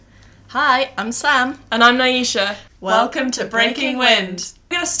Hi, I'm Sam. And I'm Naisha. Welcome to Breaking Wind.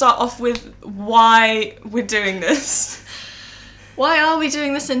 We're going to start off with why we're doing this. Why are we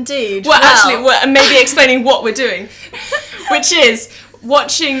doing this indeed? And maybe explaining what we're doing. Which is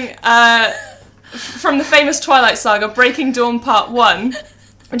watching, from the famous Twilight Saga, Breaking Dawn Part 1,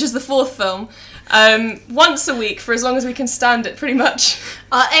 which is the fourth film, once a week for as long as we can stand it, pretty much.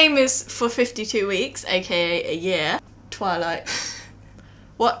 Our aim is for 52 weeks, aka a year. Twilight.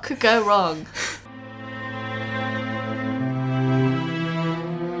 What could go wrong?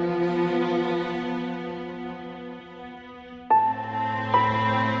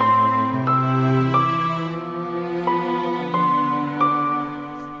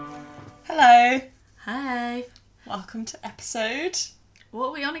 Hello. Hi. Welcome to episode... What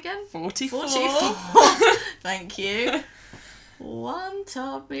are we on again? 44. 44. Thank you. One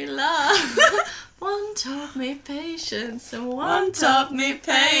taught me love, one taught me patience, and one taught me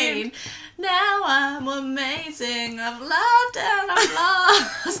pain. Now I'm amazing, I've loved and I've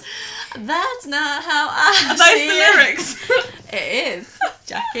lost. That's not how I Are see those the lyrics? It is,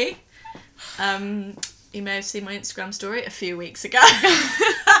 Jackie. You may have seen my Instagram story a few weeks ago.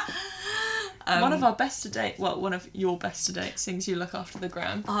 One of our best to date, one of your best to date, sings You Look After the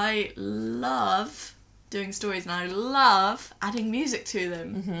Gram. I love doing stories and I love adding music to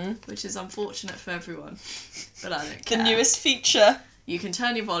them, which is unfortunate for everyone, but I don't care. The newest feature. You can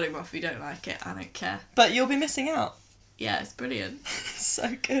turn your volume off if you don't like it, I don't care. But you'll be missing out. Yeah, it's brilliant.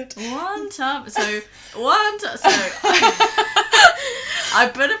 So good. I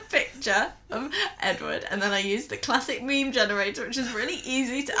put a picture of Edward and then I used the classic meme generator, which is really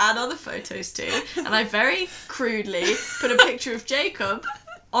easy to add other photos to, and I very crudely put a picture of Jacob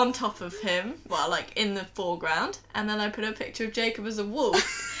on top of him, well, like in the foreground, and then I put a picture of Jacob as a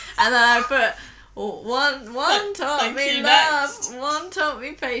wolf, and then I put one taught me love, one taught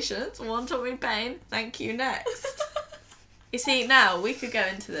me patience, one taught me pain, thank you, next. You see, now we could go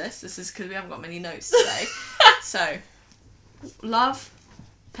into this is because we haven't got many notes today, so, love,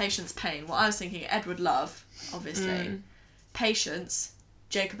 patience, pain. What I was thinking, Edward Love, obviously, patience,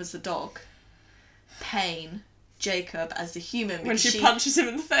 Jacob as the dog, pain, Jacob as the human. When she punches him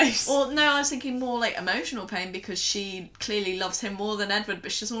in the face. Well, no, I was thinking more like emotional pain because she clearly loves him more than Edward,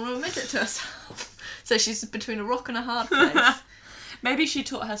 but she doesn't want to admit it to herself. So she's between a rock and a hard place. Maybe she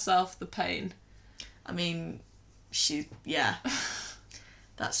taught herself the pain. I mean, yeah.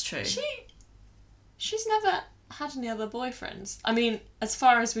 That's true. She's never had any other boyfriends. I mean, as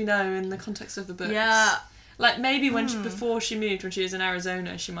far as we know in the context of the books. Yeah. Like, maybe before she moved, when she was in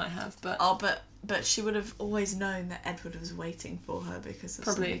Arizona, she might have, but... Oh, but she would have always known that Edward was waiting for her because of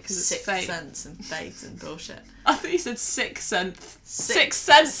probably because it's sixth fate. sense and fate and bullshit. I thought you said sixth sense. Sixth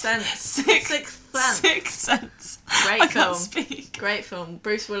sense. Sixth sense. Sixth sense. Great I film. can't speak. Great film.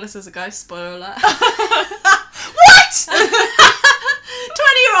 Bruce Willis as a ghost. Spoiler alert. What?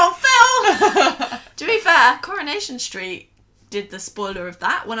 20-year-old film. To be fair, Coronation Street did the spoiler of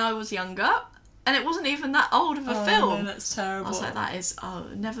that when I was younger. And it wasn't even that old of a film. No, that's terrible. I was like,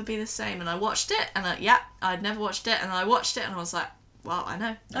 it'll never be the same. And I watched it, and I'd never watched it, and I watched it, and I was like, well, I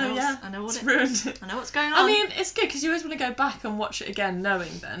know. I know what it's ruined it. I know what's going on. I mean, it's good because you always want to go back and watch it again,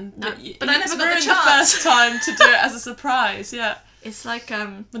 knowing then. No, but I never got the chance. The first time to do it as a surprise. Yeah. It's like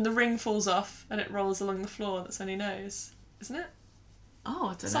when the ring falls off and it rolls along the floor. That's when he knows, isn't it? Oh, I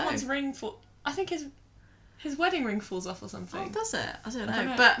don't know. Someone's ring I think his wedding ring falls off or something. Oh, does it? I don't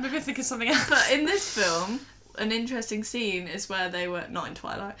know. But maybe I think of something else. But in this film, an interesting scene is where they were not in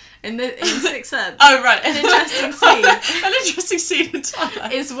Twilight. In Sixth Sense. Oh right. An interesting scene. An interesting scene in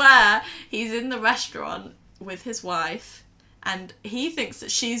Twilight is where he's in the restaurant with his wife, and he thinks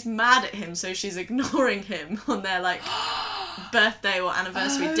that she's mad at him, so she's ignoring him on their like birthday or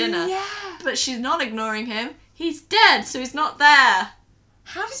anniversary dinner. Yeah. But she's not ignoring him. He's dead, so he's not there.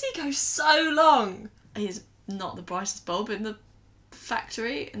 How does he go so long? He's not the brightest bulb in the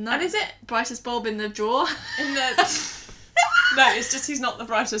factory. And is it brightest bulb in the drawer? No, it's just he's not the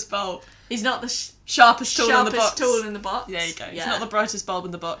brightest bulb. He's not the sharpest tool in the box. Tool in the box. There you go. Yeah. He's not the brightest bulb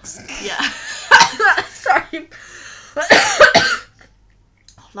in the box. Yeah. Sorry.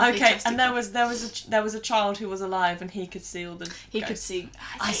 Okay, and there was a child who was alive, and he could see all the. He could see.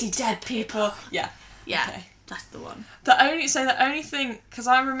 I see dead people. Yeah. Yeah. Okay. That's the one. The only thing, because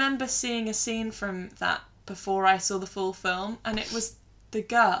I remember seeing a scene from that before I saw the full film, and it was the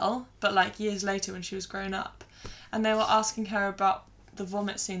girl, but like years later when she was grown up, and they were asking her about the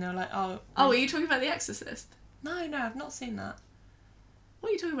vomit scene. They were like, "Oh, are you talking about The Exorcist?" No, I've not seen that. What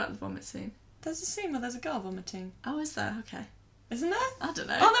are you talking about? The vomit scene? There's a scene where there's a girl vomiting. Oh, is there? Okay. Isn't there? I don't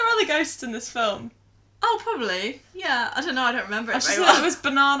know. Aren't there other ghosts in this film? Oh, probably. Yeah, I don't know. I don't remember it I just very thought well. it was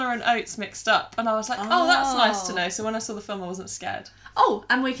banana and oats mixed up, and I was like, oh, that's nice to know. So when I saw the film, I wasn't scared. Oh,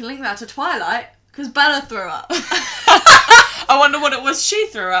 and we can link that to Twilight, because Bella threw up. I wonder what it was she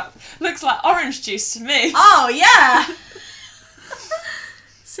threw up. Looks like orange juice to me. Oh, yeah!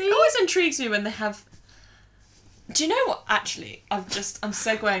 See? It always intrigues me when they have... Do you know what? Actually, I'm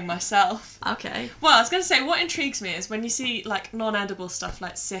segueing myself. Okay. Well, I was going to say, what intrigues me is when you see, like, non-edible stuff,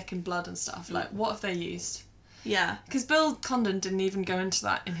 like sick and blood and stuff, like, what have they used? Yeah. Because Bill Condon didn't even go into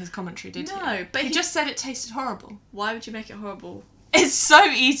that in his commentary, did he? No, but he just said it tasted horrible. Why would you make it horrible? It's so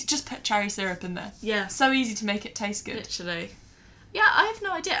easy. Just put cherry syrup in there. Yeah. So easy to make it taste good. Literally. Yeah, I have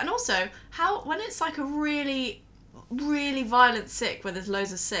no idea. And also, when it's like a really, really violent sick where there's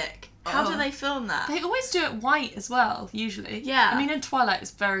loads of sick, how do they film that? They always do it white as well, usually. Yeah. I mean, in Twilight,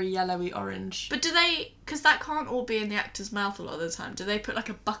 it's very yellowy orange. But do they, because that can't all be in the actor's mouth a lot of the time, do they put like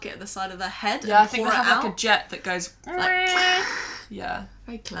a bucket at the side of their head Yeah, and I think pour they it have out? like a jet that goes... Like, yeah.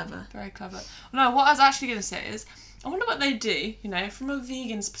 very clever. Very clever. No, what I was actually going to say is, I wonder what they do, you know, from a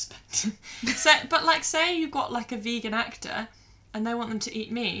vegan's perspective. Say you've got like a vegan actor and they want them to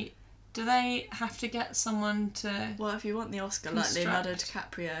eat meat, do they have to get someone to... Well, if you want the Oscar like Leonardo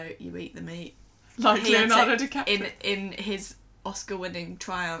DiCaprio, you eat the meat. Like Leonardo DiCaprio? In his Oscar-winning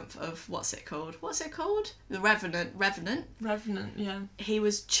triumph of, what's it called? The Revenant. Revenant, yeah. He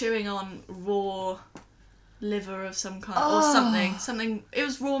was chewing on raw liver of some kind, or something. It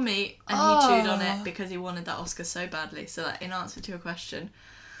was raw meat, and he chewed on it because he wanted that Oscar so badly. So, like, in answer to your question,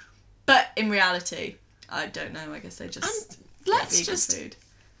 but in reality, I don't know. I guess they just let's just food.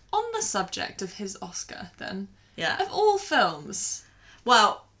 On the subject of his Oscar, then. Yeah. Of all films.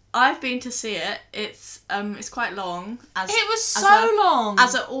 Well, I've been to see it. It's quite long. It was so long.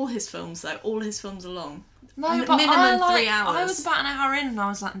 As are all his films, though. All his films are long. No, but minimum 3 hours. I was about an hour in, and I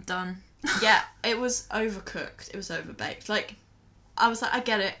was like, I'm done. Yeah, it was overcooked. It was overbaked. Like, I was like, I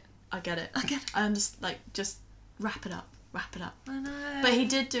get it. I'm just wrap it up. I know. But he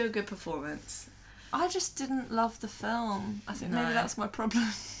did do a good performance. I just didn't love the film. I think No. maybe that's my problem.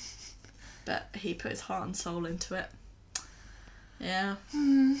 But he put his heart and soul into it. Yeah.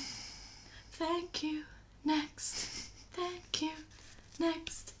 Thank you. Next. Thank you.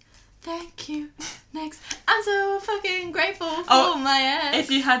 Next. Thank you. Next. I'm so fucking grateful for my ex.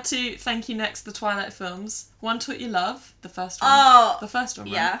 If you had to thank you next the Twilight films, One Taught You Love, the first one. Oh. The first one,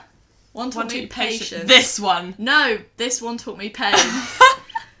 right? Yeah. One taught me patience. This one. No, this one taught me pain.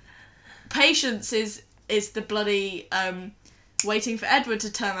 Patience is the bloody waiting for Edward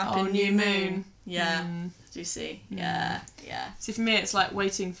to turn up in New Moon. Yeah. Do you see? Yeah. See, for me, it's like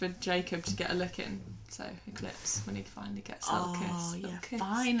waiting for Jacob to get a look in. So, Eclipse, when he finally gets a little kiss. Yeah, Little kiss.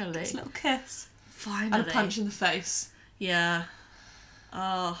 finally. Just a little kiss. Finally. And a punch in the face. Yeah.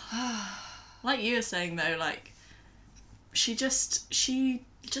 Oh. Like you were saying, though, like, she just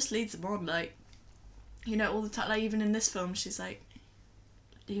leads them on, like, you know, all the time. Like, even in this film, he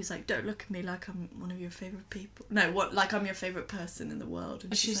was like, don't look at me like I'm one of your favourite people. No, like I'm your favourite person in the world.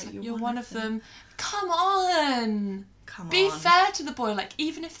 And she's like, you're one of them. Come on! Be fair to the boy. Like,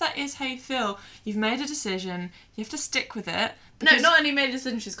 even if that is how you feel, you've made a decision, you have to stick with it. No, not only made a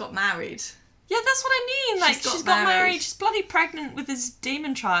decision, she's got married. Yeah, that's what I mean. Like, she's got married, she's bloody pregnant with this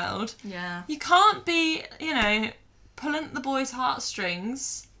demon child. Yeah. You can't be, you know, pulling at the boy's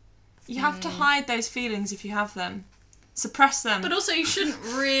heartstrings. You have to hide those feelings if you have them. Suppress them. But also, you shouldn't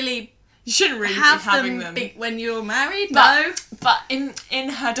really be having them. When you're married. No. But in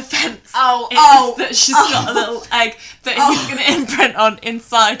her defence, that she's got a little egg that he's going to imprint on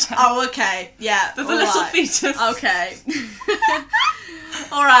inside her. Oh, okay. Yeah. There's a little fetus. Okay.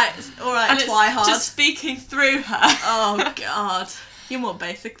 all right, and Twihard. It's just speaking through her. Oh God, you're more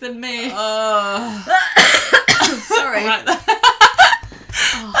basic than me. Sorry. Right there.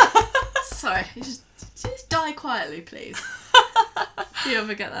 Sorry. Just die quietly, please. Do you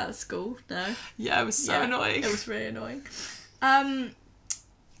ever get that at school? No? Yeah, it was so annoying. It was really annoying.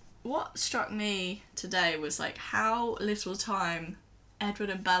 What struck me today was like how little time Edward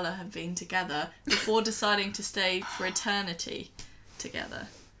and Bella have been together before deciding to stay for eternity together.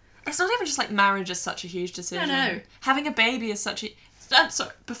 It's not even just like marriage is such a huge decision. No. Having a baby is such a...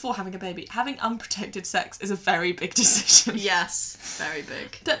 before having a baby, having unprotected sex is a very big decision. Yes, very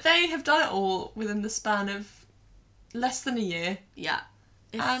big. That they have done it all within the span of less than a year. Yeah.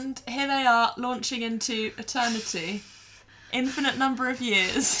 And here they are, launching into eternity. Infinite number of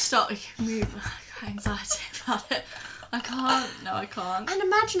years. Stop me anxiety about it. I can't. No, I can't. And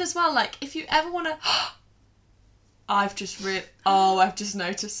imagine as well, like, if you ever want to... I've just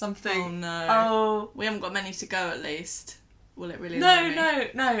noticed something. Oh, no. Oh. We haven't got many to go, at least. Will it really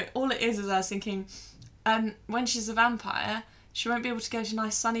No. All it is I was thinking, when she's a vampire, she won't be able to go to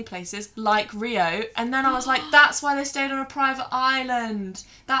nice sunny places like Rio. And then I was like, that's why they stayed on a private island.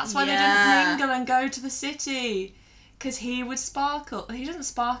 That's why they didn't mingle and go to the city. Because he would sparkle. He doesn't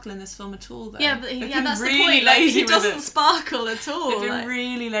sparkle in this film at all, though. Yeah, but that's the point. Like, he doesn't sparkle at all. They've been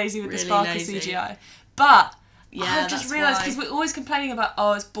really lazy with the sparkle CGI. But I've just realised, because we're always complaining about,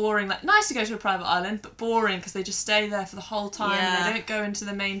 it's boring. Like, nice to go to a private island, but boring because they just stay there for the whole time and they don't go into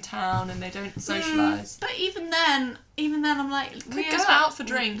the main town and they don't socialise. But even then I'm like, Rio's go out for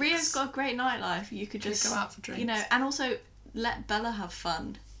drinks. Rio's got a great nightlife. You could just go out for drinks. You know, and also let Bella have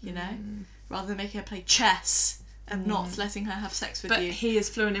fun, you know, rather than making her play chess and not letting her have sex with you. But he is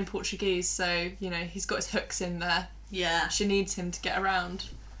fluent in Portuguese, so, you know, he's got his hooks in there. Yeah. She needs him to get around.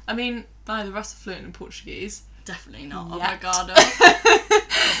 I mean, neither of us are fluent in Portuguese. Definitely not. Yet. Obrigado.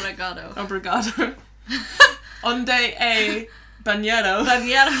 Obrigado. Obrigado. Onde é banheiro?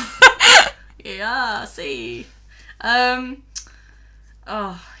 Banheiro. Yeah, see.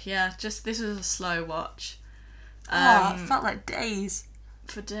 Oh, yeah, just, this was a slow watch. It felt like days.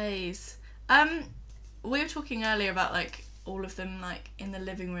 For days. We were talking earlier about, like, all of them, like, in the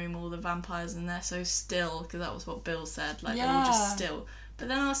living room, all the vampires, and they're so still, because that was what Bill said, like, they're all just still. But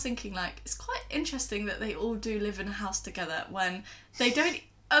then I was thinking, like, it's quite interesting that they all do live in a house together when they don't...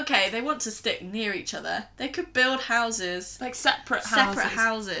 Okay, they want to stick near each other. They could build houses. Like, separate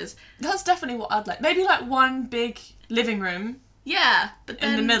houses. That's definitely what I'd like. Maybe, like, one big living room. Yeah, but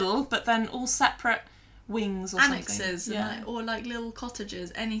then... In the middle, but then all separate wings or annexes something. And, like, or, like, little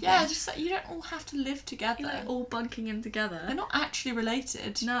cottages, anything. Yeah, just like, you don't all have to live together. You're, like, all bunking in together. They're not actually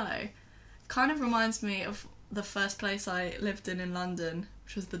related. No. Kind of reminds me of the first place I lived in London,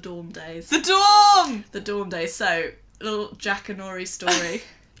 which was the dorm days. The dorm! The dorm days. So, little Jack and Nori story.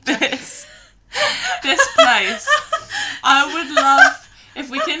 This place. I would love if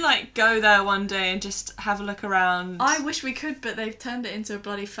we can, like, go there one day and just have a look around. I wish we could, but they've turned it into a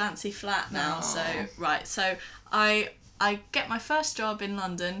bloody fancy flat now. So, right. So, I get my first job in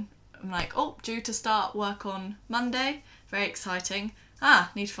London. I'm like, due to start work on Monday. Very exciting.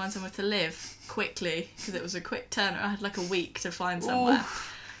 Need to find somewhere to live quickly, because it was a quick turn. I had like a week to find somewhere.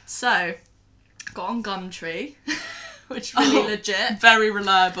 So, got on Gumtree, which is really legit. Very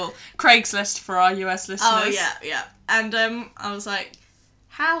reliable. Craigslist for our US listeners. Oh, yeah. And I was like,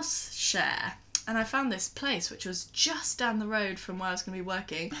 house share. And I found this place, which was just down the road from where I was going to be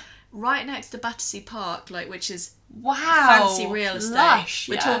working, right next to Battersea Park, like, which is fancy real estate. Lush,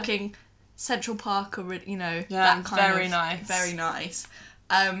 We're talking... Central Park, or that kind of... Very nice. Very nice.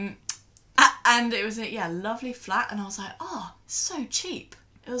 And it was a lovely flat, and I was like, so cheap.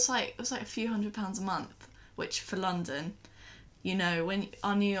 It was like a few £100s a month, which for London, you know, when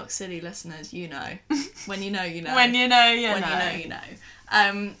our New York City listeners, you know, when you know, you know. When you know, you know. When you know, you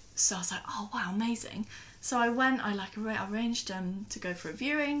know. So I was like, wow, amazing. So I went, I arranged to go for a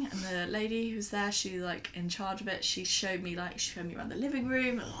viewing, and the lady who's there, she like in charge of it, she showed me around the living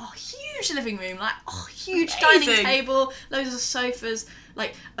room. Huge living room, huge dining table, loads of sofas,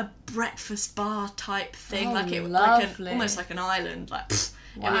 like a breakfast bar type thing, almost like an island,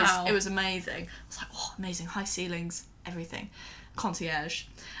 wow. It was amazing. I was like, amazing, high ceilings, everything, concierge.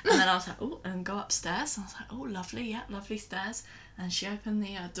 And then I was like, and go upstairs, and I was like, lovely, lovely stairs. And she opened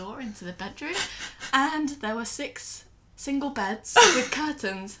the door into the bedroom, and there were 6 single beds with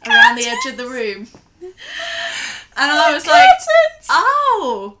curtains around the edge of the room. And I was like,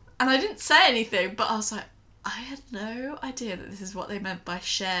 and I didn't say anything, but I was like, I had no idea that this is what they meant by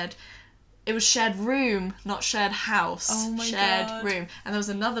shared. It was shared room, not shared house. Oh my shared God. Room. And there was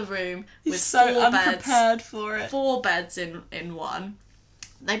another room with 4 beds. Unprepared for it. 4 beds in one.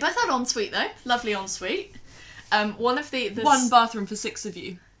 They both had ensuite though, lovely ensuite. One of the one bathroom for 6 of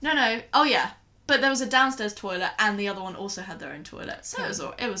you. No. Oh yeah, but there was a downstairs toilet, and the other one also had their own toilet, so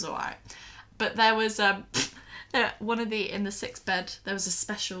it was alright. But there was one of in the 6th bed. There was a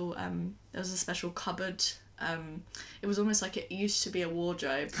special cupboard. It was almost like it used to be a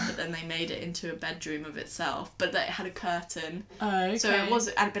wardrobe, but then they made it into a bedroom of itself. But it had a curtain. Oh, okay. So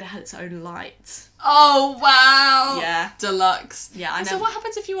but it had its own light. Oh wow! Yeah, deluxe. Yeah, So what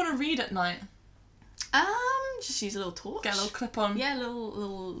happens if you want to read at night? Just use a little torch. Get a little clip on. Yeah, a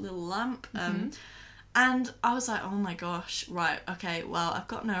little lamp. And I was like, oh my gosh, right, okay, well, I've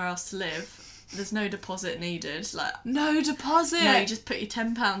got nowhere else to live. There's no deposit needed. No deposit? No, you just put your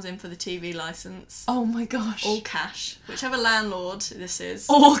 £10 in for the TV licence. Oh my gosh. All cash. Whichever landlord this is.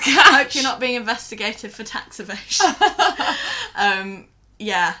 All cash. I hope you're not being investigated for tax evasion.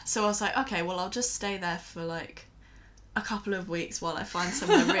 Yeah, so I was like, okay, well, I'll just stay there for a couple of weeks while I find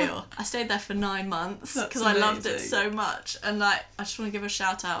somewhere real. I stayed there for 9 months because I loved it so much. And I just want to give a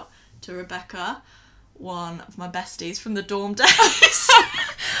shout out to Rebecca. one of my besties from the dorm days.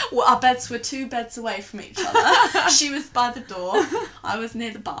 Well, our beds were 2 beds away from each other. She was by the door. I was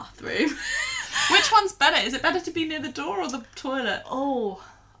near the bathroom. Which one's better? Is it better to be near the door or the toilet? Oh,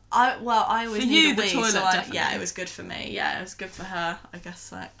 I always For need you, a the wee, toilet, so definitely. yeah, it was good for me. Yeah, it was good for her. I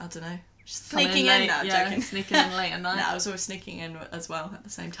guess, like, I don't know. Just Coming sneaking late, in now, yeah, joking. sneaking in late at night. No, I was always sneaking in as well at the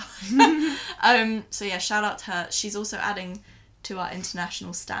same time. So yeah, shout out to her. She's also adding to our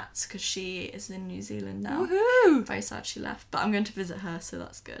international stats because she is in New Zealand now. Woohoo! Very sad she left, but I'm going to visit her, so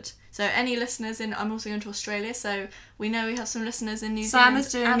that's good. So any listeners I'm also going to Australia, so we know we have some listeners in New Sam Zealand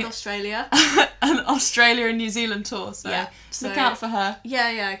is doing and it. Australia. An Australia and New Zealand tour, so Yeah, so- look out for her.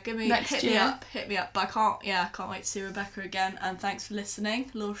 Yeah, hit Next me year. up. But I can't wait to see Rebecca again, and thanks for listening.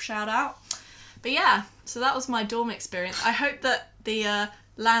 A little shout out. But yeah, so that was my dorm experience. I hope that the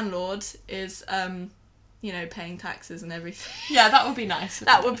landlord is, paying taxes and everything. Yeah, that would be nice.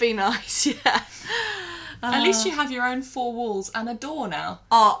 That would be nice, yeah. At least you have your own 4 walls and a door now.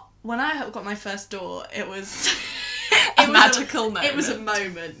 When I got my first door, it was... A magical moment. It was a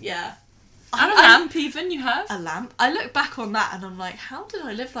moment, yeah. And a lamp even, you have? A lamp. I look back on that and I'm like, how did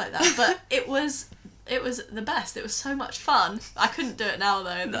I live like that? But it was the best. It was so much fun. I couldn't do it now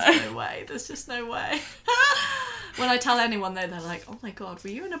though. There's no way. There's just no way. When I tell anyone though, they're like, oh my god, were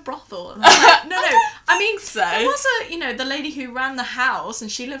you in a brothel? And I'm like, no. I mean, so. There was the lady who ran the house and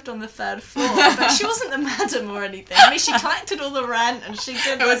she lived on the 3rd floor, but she wasn't the madam or anything. I mean, she collected all the rent and she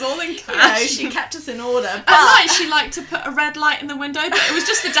did... It was all in cash. She kept us in order. But At night she liked to put a red light in the window, but it was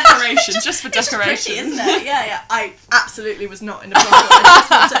just for decoration, just for it's just decoration. pretty, isn't it? Yeah. I absolutely was not in a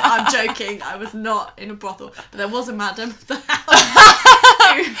brothel. I'm joking. I was not in a brothel. But there was a madam at the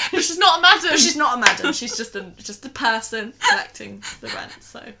house. But she's not a madam. But she's not a madam. She's just a person collecting the rent.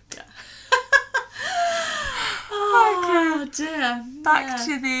 So, yeah. Oh, dear. Back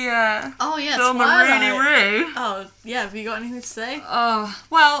to the film Twilight. Rooney-Roo. Oh, yeah. Have you got anything to say? Oh,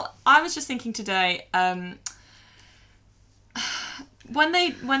 well, I was just thinking today, when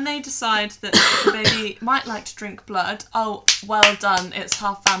they decide that the baby might like to drink blood, oh, well done, it's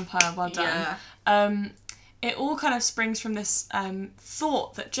half vampire, well done. Yeah. It all kind of springs from this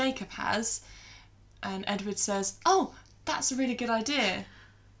thought that Jacob has, and Edward says, oh, that's a really good idea.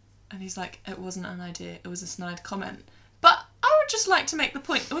 And he's like, it wasn't an idea, it was a snide comment. But I would just like to make the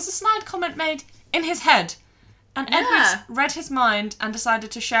point, it was a snide comment made in his head. And Edward read his mind and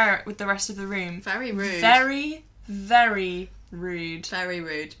decided to share it with the rest of the room. Very rude. Very, very rude. Very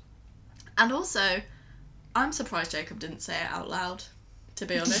rude. And also, I'm surprised Jacob didn't say it out loud, to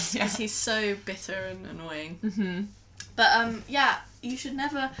be honest, because he's so bitter and annoying. Mm-hmm. But, you should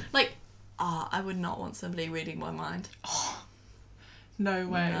never, I would not want somebody reading my mind. Oh, no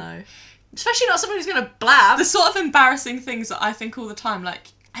way. No. Especially not someone who's going to blab. The sort of embarrassing things that I think all the time, like,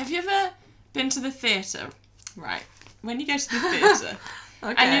 have you ever been to the theatre? Right. When you go to the theatre,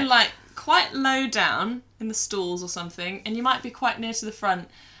 and you're, like, quite low down in the stalls or something, and you might be quite near to the front,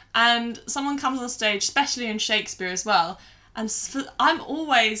 and someone comes on stage, especially in Shakespeare as well, and I'm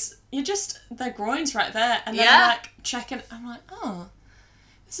always, their groin's right there, and then I'm, like, checking, I'm like, oh,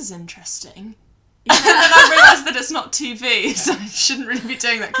 this is interesting. Yeah. And then I realised that it's not TV, so I shouldn't really be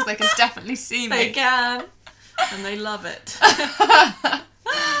doing that because they can definitely see me. They can. And they love it.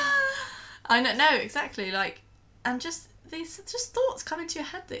 I know, no, exactly. And just these thoughts come into your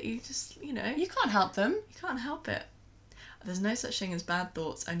head that you just, You can't help them. You can't help it. There's no such thing as bad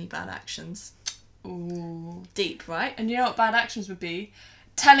thoughts, only bad actions. Ooh. Deep, right? And you know what bad actions would be?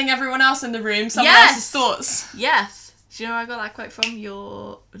 Telling everyone else in the room someone else's thoughts. Yes. Do you know where I got that quote from?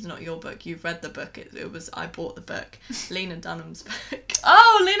 It's not your book. You've read the book. It was, I bought the book. Lena Dunham's book.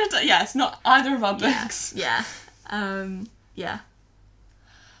 Oh, Lena Dunham. Yeah, it's not either of our books. Yeah. Yeah.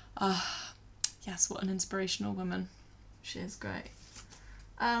 Yes, what an inspirational woman. She is great.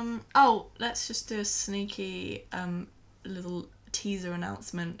 Let's just do a sneaky little teaser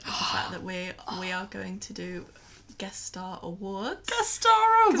announcement of the fact that we are going to do guest star awards. Guest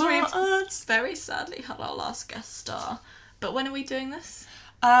star awards! We've very sadly had our last guest star. But when are we doing this?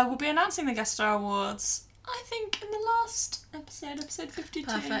 We'll be announcing the guest star awards, I think, in the last episode 52.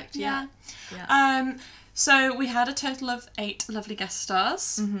 Perfect, yeah. Yeah. So we had a total of 8 lovely guest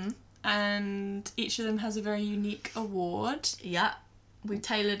stars. Mm-hmm. And each of them has a very unique award. Yeah. We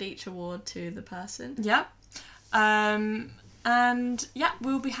tailored each award to the person. Yeah.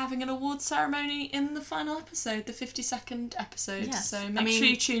 We'll be having an award ceremony in the final episode, the 52nd episode. Yes. So make sure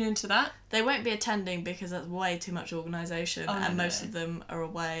you tune into that. They won't be attending because that's way too much organisation, and most of them are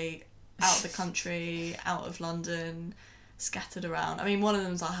away, out of the country, out of London. scattered around. I mean, one of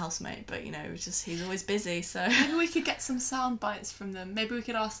them's our housemate, but you know, he's always busy, so. Maybe we could get some sound bites from them. Maybe we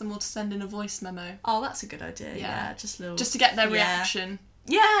could ask them all to send in a voice memo. Oh, that's a good idea. Yeah, just to get their reaction.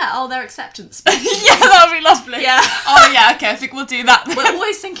 Yeah, their acceptance speech. Yeah, that would be lovely. Yeah. Oh yeah, okay, I think we'll do that then. We're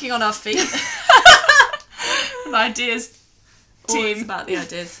always thinking on our feet. Ideas. Always Team. about the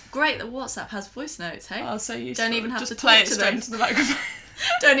ideas. Great that WhatsApp has voice notes, hey? Oh, so useful. Don't even have just to play talk it to straight them. into the microphone.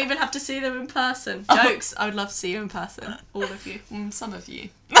 Don't even have to see them in person. Jokes. I would love to see you in person. All of you. Some of you.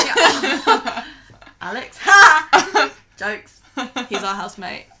 Yeah. Alex. Jokes. He's our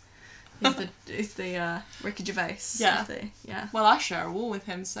housemate. He's the Ricky Gervais. Yeah. Yeah. Well, I share a wall with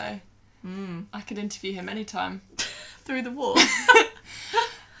him, so I could interview him anytime. Through the wall.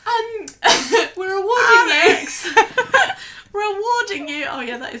 We're awarding Alex. We're awarding you. Oh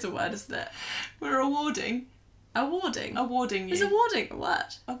yeah, that is a word, isn't it? We're awarding. Awarding. Awarding you. Is awarding a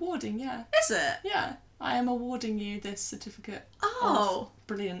word? Awarding, yeah. Is it? Yeah. I am awarding you this certificate. Oh. Of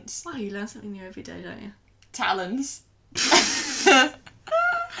brilliance. Wow, you learn something new every day, don't you? Talons.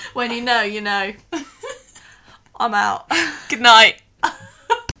 When you know, you know. I'm out. Good night.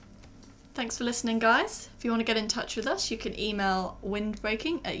 Thanks for listening, guys. If you want to get in touch with us, you can email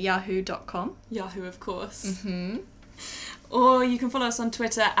windbreaking@yahoo.com. Yahoo, of course. Mm-hmm. Or you can follow us on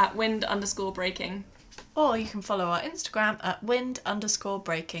Twitter at wind_breaking. Or you can follow our Instagram at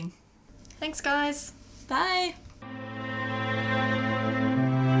wind_breaking. Thanks, guys. Bye.